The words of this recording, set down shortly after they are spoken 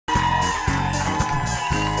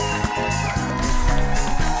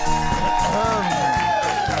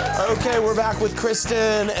Okay, we're back with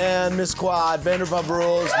Kristen and Miss Quad, Vanderpump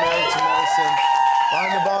Rules, Married to Medicine.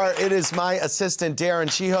 Behind the bar, it is my assistant,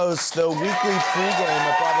 Darren. She hosts the weekly pregame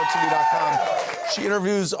at BravoTV.com. She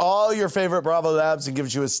interviews all your favorite Bravo labs and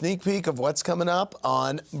gives you a sneak peek of what's coming up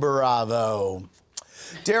on Bravo.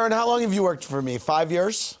 Darren, how long have you worked for me? 5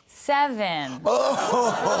 years? 7.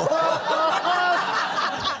 Oh.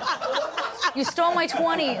 You stole my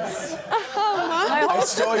 20s. I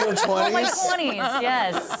stole your 20s? My 20s,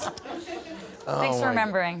 yes. Oh, thanks for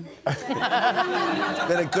remembering. It's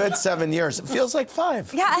been a good 7 years. It feels like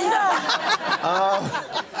 5. Yeah,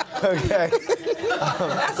 I know. Okay.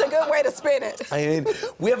 That's a good way to spin it. I mean,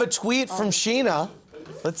 we have a tweet from Sheena.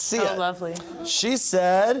 Let's see it. Oh, lovely. She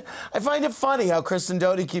said, I find it funny how Kristen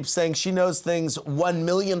Doute keeps saying she knows things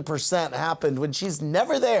 1,000,000% happened when she's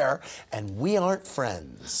never there and we aren't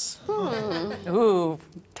friends. Ooh,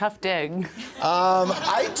 tough dig.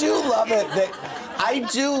 I do love it that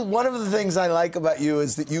one of the things I like about you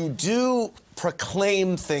is that you do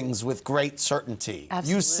proclaim things with great certainty.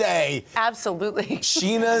 Absolutely. You say, absolutely.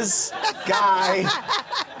 Sheena's guy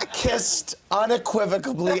kissed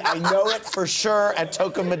unequivocally. I know it for sure at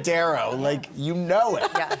Toca Madero. Like, you know it.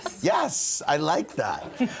 Yes. Yes, I like that.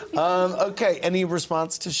 Okay, any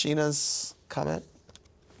response to Sheena's comment?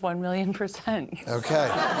 1,000,000%. Okay.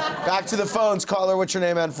 Back to the phones. Caller, what's your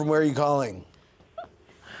name and from where are you calling?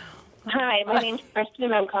 Hi, my name's Kristen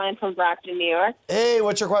and I'm calling from Brockton, New York. Hey,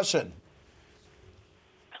 what's your question?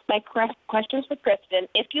 My question's for Kristen.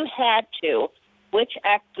 If you had to, which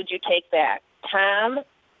ex would you take back? Tom,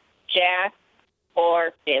 Jack,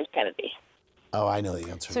 or James Kennedy? Oh, I know the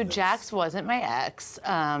answer. So Jax wasn't my ex,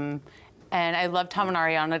 and I love Tom and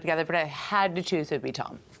Ariana together, but I had to choose, it would be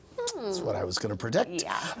Tom. That's what I was going to predict.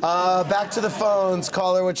 Yeah. Back to the phones.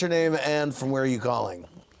 Caller, what's your name and from where are you calling?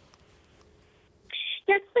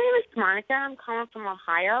 Yes, my name is Monica. I'm calling from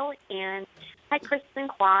Ohio. And hi, Kristen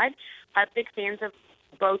Quad. Big fans of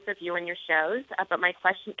both of you and your shows. But my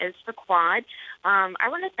question is for Quad. I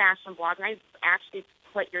run a fashion blog, and I actually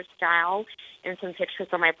put your style in some pictures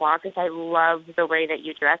on my blog because I love the way that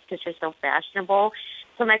you dress because you're so fashionable.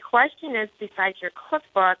 So my question is, besides your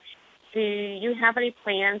cookbook, do you have any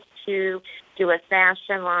plans to do a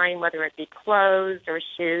fashion line, whether it be clothes or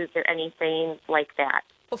shoes or anything like that?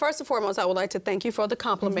 Well, first and foremost, I would like to thank you for the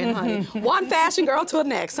compliment, honey. One fashion girl to the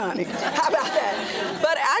next, honey. How about that?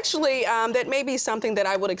 But actually, that may be something that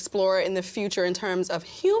I would explore in the future in terms of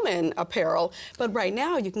human apparel. But right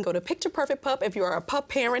now, you can go to Picture Perfect Pup if you're a pup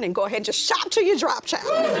parent and go ahead and just shop till you drop, child.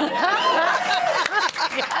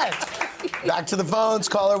 Yes. Back to the phones.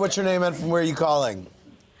 Caller, what's your name and from where are you calling?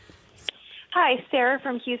 Hi, Sarah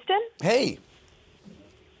from Houston. Hey.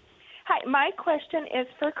 Hi, my question is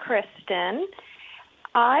for Kristen.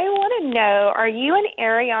 I want to know, are you and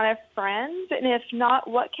Ariana friends? And if not,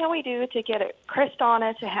 what can we do to get a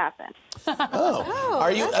Kristana to happen? Oh.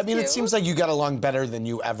 Are you? I mean, cute. it seems like you got along better than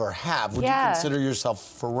you ever have. Would you consider yourself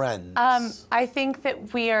friends? I think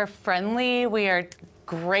that we are friendly. We are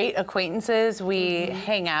great acquaintances. We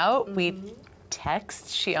hang out. We text.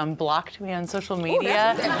 She unblocked me on social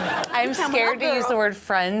media. I'm scared to use the word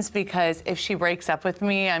friends because if she breaks up with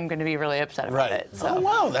me, I'm going to be really upset about it. So. Oh,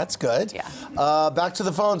 wow, that's good. Yeah. Back to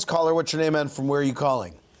the phones. Caller, what's your name and from where are you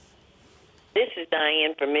calling? This is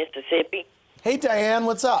Diane from Mississippi. Hey, Diane,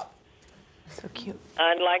 what's up? So cute.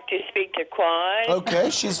 I'd like to speak to Quad. Okay,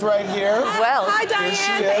 she's right here. Well, hi, Diane.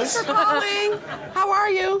 Here she Thanks is. for calling. How are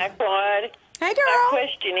you? Hi, Quad. Hey, girl. My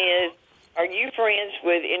question is, are you friends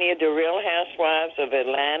with any of the Real Housewives of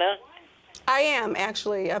Atlanta? I am,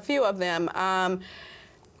 actually, a few of them.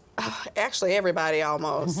 Actually, everybody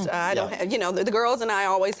almost. I don't have, you know, the girls and I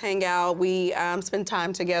always hang out. We spend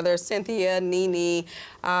time together. Cynthia, Nene,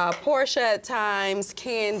 Portia at times,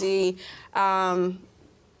 Candy,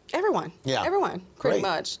 everyone. Yeah. Everyone, pretty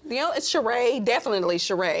much. You know, it's Sheree, definitely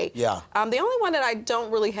Sheree. Yeah. The only one that I don't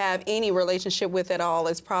really have any relationship with at all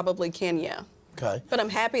is probably Kenya. Okay. But I'm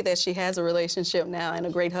happy that she has a relationship now and a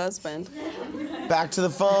great husband. Back to the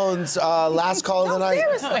phones. Last call of the night.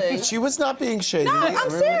 Seriously. She was not being shady. No, I'm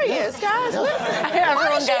serious, guys. Listen. Why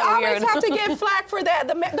does she always have to get flack for that?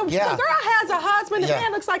 The girl has a husband. The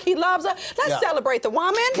man looks like he loves her. Let's celebrate the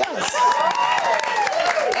woman. Yes.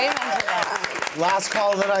 Amen to that. Last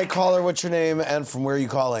call of the night. Caller, what's your name and from where are you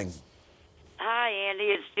calling? Hi, Andy.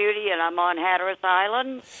 It's Judy, and I'm on Hatteras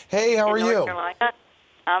Island. Hey, how are in North you? Carolina.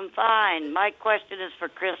 I'm fine. My question is for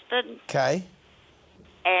Kristen. Okay.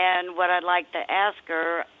 And what I'd like to ask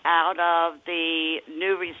her, out of the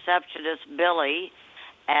new receptionist, Billy,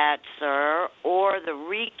 at SIR, or the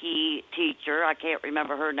Reiki teacher, I can't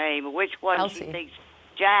remember her name, which one she thinks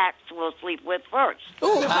Jax will sleep with first.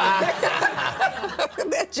 Ooh.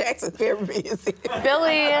 That Jackson's very busy.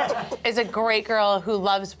 Billy is a great girl who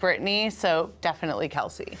loves Brittany, so definitely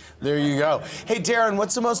Kelsey. There you go. Hey, Darren,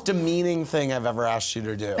 what's the most demeaning thing I've ever asked you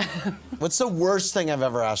to do? What's the worst thing I've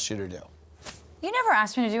ever asked you to do? You never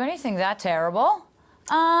asked me to do anything that terrible.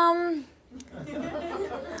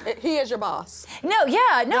 He is your boss. No,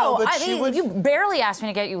 yeah, no. but I she mean, would- you barely asked me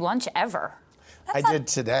to get you lunch ever. I did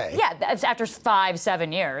today. Yeah, that's after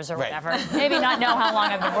 5-7 years or Right. whatever. Maybe not know how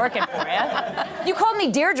long I've been working for you. You called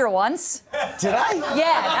me Deirdre once. Did I?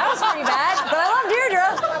 Yeah, that was pretty bad, but I love Deirdre.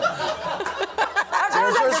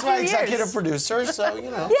 Deirdre's my executive producer, so,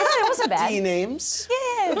 you know. Yeah, it wasn't bad. D names.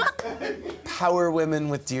 Yeah. Power women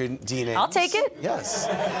with D names. I'll take it. Yes.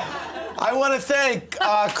 I want to thank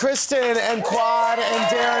Kristen and Quad and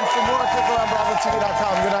Darren for more. Click on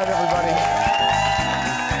BravoTV.com. Good night, everybody.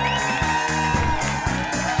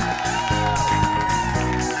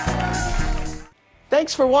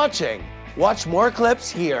 Thanks for watching. Watch more clips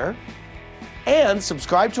here and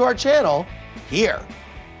subscribe to our channel here.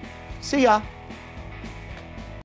 See ya.